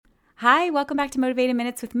Hi, welcome back to Motivated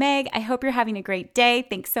Minutes with Meg. I hope you're having a great day.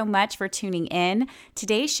 Thanks so much for tuning in.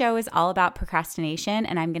 Today's show is all about procrastination,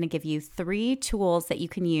 and I'm going to give you 3 tools that you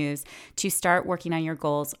can use to start working on your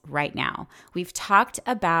goals right now. We've talked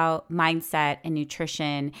about mindset and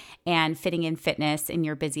nutrition and fitting in fitness in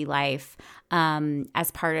your busy life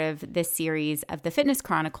as part of this series of the Fitness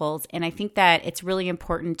Chronicles, and I think that it's really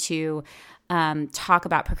important to talk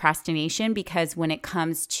about procrastination because when it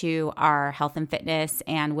comes to our health and fitness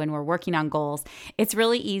and when we're working on goals, it's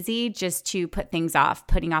really easy just to put things off,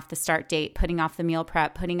 putting off the start date, putting off the meal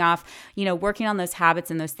prep, putting off, working on those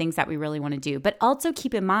habits and those things that we really want to do. But also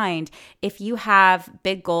keep in mind, if you have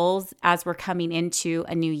big goals as we're coming into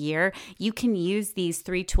a new year, you can use these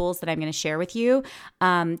 3 tools that I'm going to share with you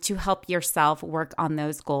to help yourself work on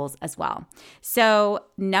those goals as well. So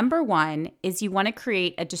number 1 is you want to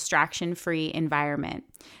create a distraction-free environment.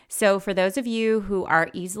 So for those of you who are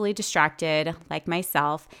easily distracted, like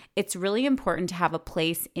myself, it's really important to have a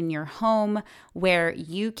place in your home where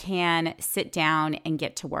you can sit down and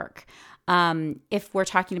get to work. If we're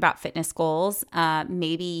talking about fitness goals,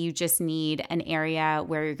 maybe you just need an area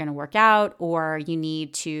where you're going to work out, or you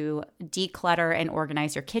need to declutter and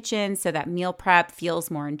organize your kitchen so that meal prep feels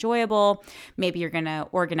more enjoyable. Maybe you're going to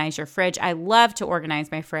organize your fridge. I love to organize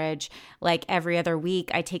my fridge. Like every other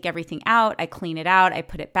week, I take everything out, I clean it out, I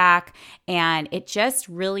put it back, and it just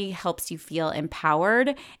really helps you feel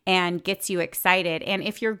empowered and gets you excited. And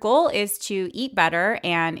if your goal is to eat better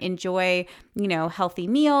and enjoy, healthy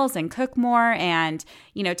meals and cook more and,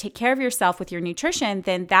 take care of yourself with your nutrition,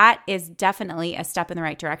 then that is definitely a step in the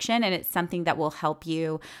right direction. And it's something that will help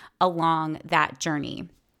you along that journey.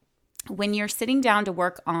 When you're sitting down to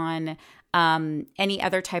work on any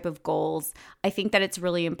other type of goals, I think that it's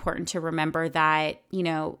really important to remember that,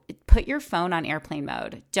 put your phone on airplane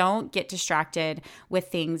mode. Don't get distracted with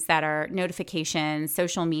things that are notifications,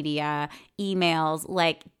 social media, emails.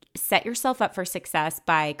 Set yourself up for success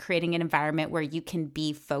by creating an environment where you can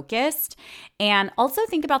be focused, and also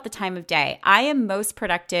think about the time of day. I am most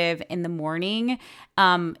productive in the morning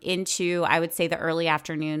into, I would say, the early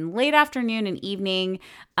afternoon, late afternoon and evening.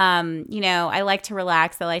 I like to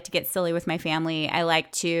relax. I like to get silly with my family. I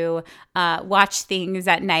like to watch things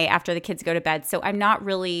at night after the kids go to bed. So I'm not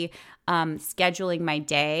really scheduling my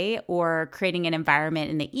day or creating an environment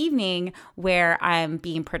in the evening where I'm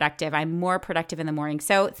being productive. I'm more productive in the morning.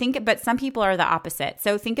 But some people are the opposite.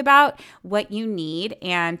 So think about what you need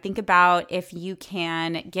and think about if you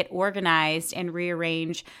can get organized and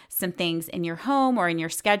rearrange some things in your home or in your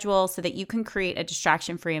schedule so that you can create a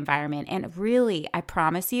distraction-free environment. And really, I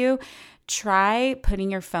promise you, try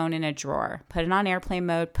putting your phone in a drawer. Put it on airplane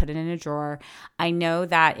mode, put it in a drawer. I know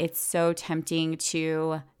that it's so tempting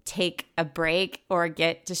to take a break or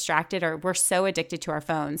get distracted, or we're so addicted to our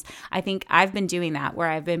phones. I think I've been doing that where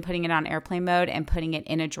I've been putting it on airplane mode and putting it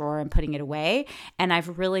in a drawer and putting it away. And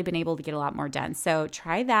I've really been able to get a lot more done. So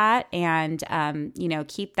try that and,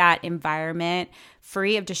 keep that environment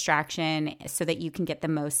free of distraction so that you can get the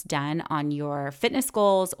most done on your fitness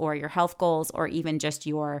goals or your health goals or even just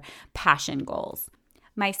your passion goals.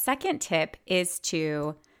 My second tip is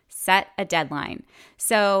to set a deadline.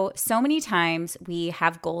 So many times we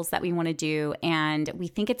have goals that we want to do, and we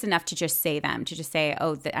think it's enough to just say them, to just say,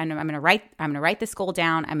 I'm going to write this goal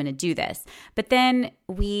down. I'm going to do this. But then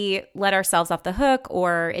we let ourselves off the hook,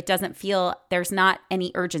 or there's not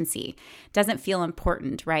any urgency. It doesn't feel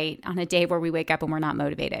important, right? On a day where we wake up and we're not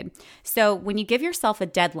motivated. So when you give yourself a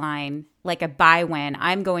deadline, like a by when,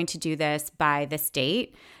 I'm going to do this by this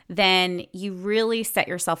date, then you really set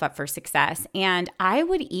yourself up for success. And I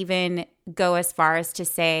would even go as far as to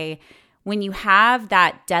say, when you have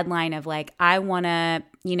that deadline of I want to,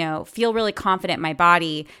 feel really confident in my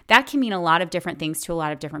body, that can mean a lot of different things to a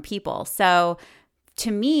lot of different people. So to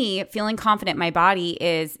me, feeling confident in my body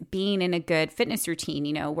is being in a good fitness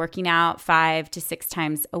routine, working out 5 to 6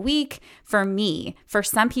 times a week. For me, for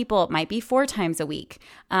some people, it might be 4 times a week.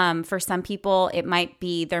 For some people, there might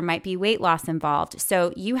be weight loss involved.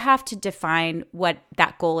 So you have to define what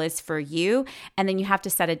that goal is for you, and then you have to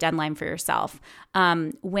set a deadline for yourself.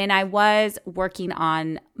 When I was working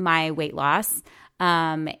on my weight loss,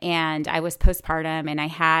 and I was postpartum and I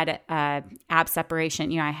had ab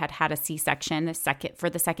separation. I had a C-section for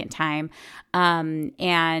the second time.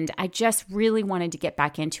 And I just really wanted to get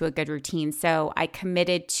back into a good routine. So I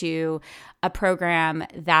committed to a program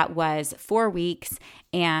that was 4 weeks,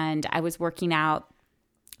 and I was working out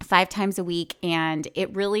 5 times a week, and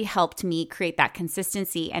it really helped me create that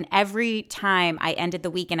consistency. And every time I ended the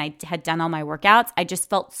week and I had done all my workouts, I just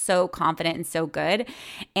felt so confident and so good.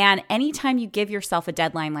 And anytime you give yourself a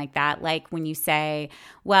deadline like that, like when you say,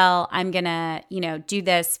 well, I'm going to, do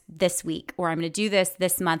this week, or I'm going to do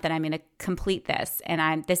this month, and I'm going to complete this,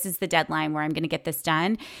 and this is the deadline where I'm going to get this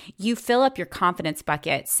done, you fill up your confidence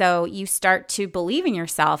bucket. So you start to believe in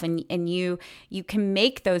yourself, and you can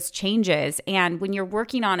make those changes. And when you're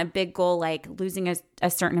working on a big goal like losing a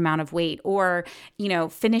certain amount of weight, or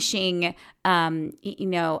finishing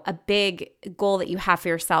a big goal that you have for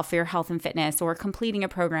yourself, for your health and fitness, or completing a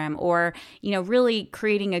program, or really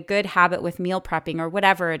creating a good habit with meal prepping, or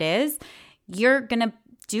whatever it is, you're going to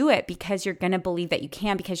do it because you're going to believe that you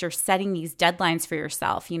can, because you're setting these deadlines for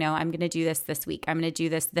yourself. I'm going to do this week. I'm going to do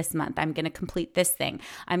this month. I'm going to complete this thing.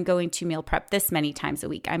 I'm going to meal prep this many times a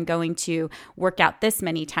week. I'm going to work out this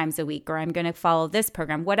many times a week, or I'm going to follow this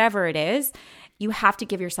program. Whatever it is, you have to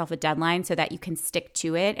give yourself a deadline so that you can stick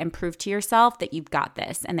to it and prove to yourself that you've got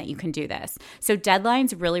this and that you can do this. So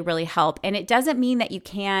deadlines really, really help. And it doesn't mean that you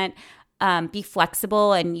can't be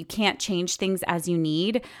flexible and you can't change things as you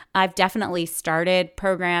need. I've definitely started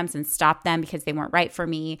programs and stopped them because they weren't right for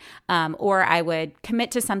me. Or I would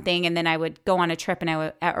commit to something and then I would go on a trip,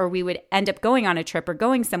 or we would end up going on a trip or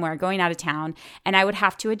going somewhere, going out of town, and I would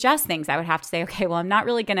have to adjust things. I would have to say, okay, well, I'm not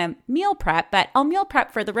really going to meal prep, but I'll meal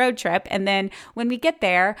prep for the road trip. And then when we get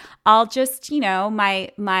there, I'll just,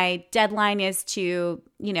 my deadline is to,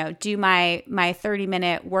 do my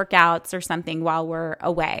 30-minute workouts or something while we're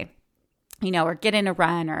away. Or get in a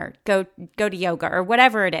run, or go to yoga, or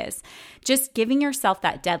whatever it is. Just giving yourself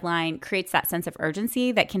that deadline creates that sense of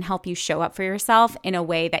urgency that can help you show up for yourself in a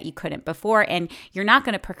way that you couldn't before. And you're not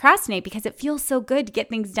going to procrastinate because it feels so good to get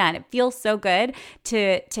things done. It feels so good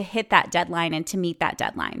to hit that deadline and to meet that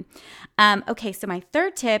deadline. Okay, so my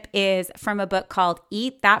third tip is from a book called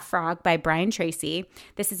Eat That Frog by Brian Tracy.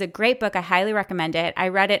 This is a great book. I highly recommend it. I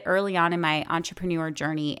read it early on in my entrepreneur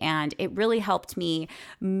journey, and it really helped me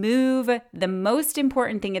move the most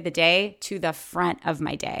important thing of the day to the front of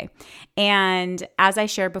my day. And as I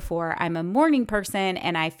shared before, I'm a morning person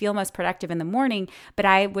and I feel most productive in the morning, but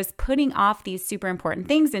I was putting off these super important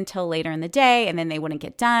things until later in the day, and then they wouldn't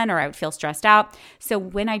get done, or I would feel stressed out. So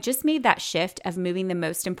when I just made that shift of moving the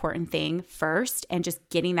most important thing first and just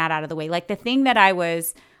getting that out of the way, like the thing that I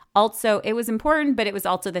was also, it was important, but it was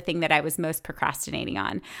also the thing that I was most procrastinating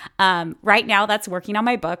on. Right now, that's working on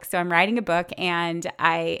my book. So I'm writing a book, and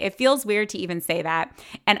it feels weird to even say that.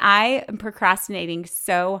 And I am procrastinating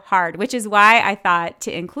so hard, which is why I thought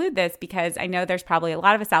to include this, because I know there's probably a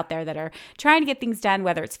lot of us out there that are trying to get things done,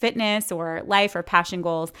 whether it's fitness or life or passion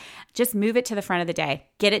goals. Just move it to the front of the day.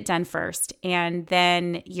 Get it done first. And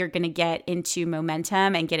then you're going to get into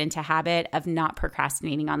momentum and get into habit of not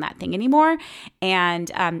procrastinating on that thing anymore.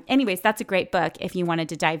 And anyways, that's a great book if you wanted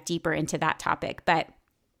to dive deeper into that topic. But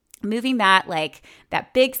moving that, like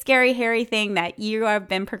that big, scary, hairy thing that you have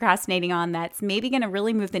been procrastinating on that's maybe going to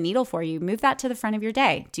really move the needle for you, move that to the front of your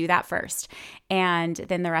day. Do that first. And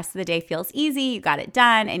then the rest of the day feels easy. You got it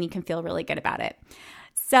done, and you can feel really good about it.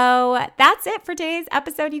 So that's it for today's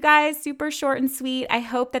episode, you guys. Super short and sweet. I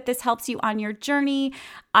hope that this helps you on your journey.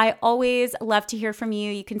 I always love to hear from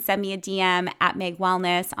you. You can send me a DM at Meg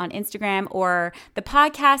Wellness on Instagram, or the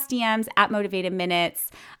podcast DMs at Motivated Minutes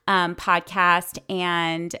podcast,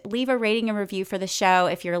 and leave a rating and review for the show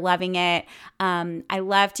if you're loving it. I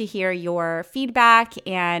love to hear your feedback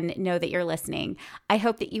and know that you're listening. I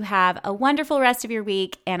hope that you have a wonderful rest of your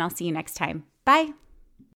week, and I'll see you next time. Bye.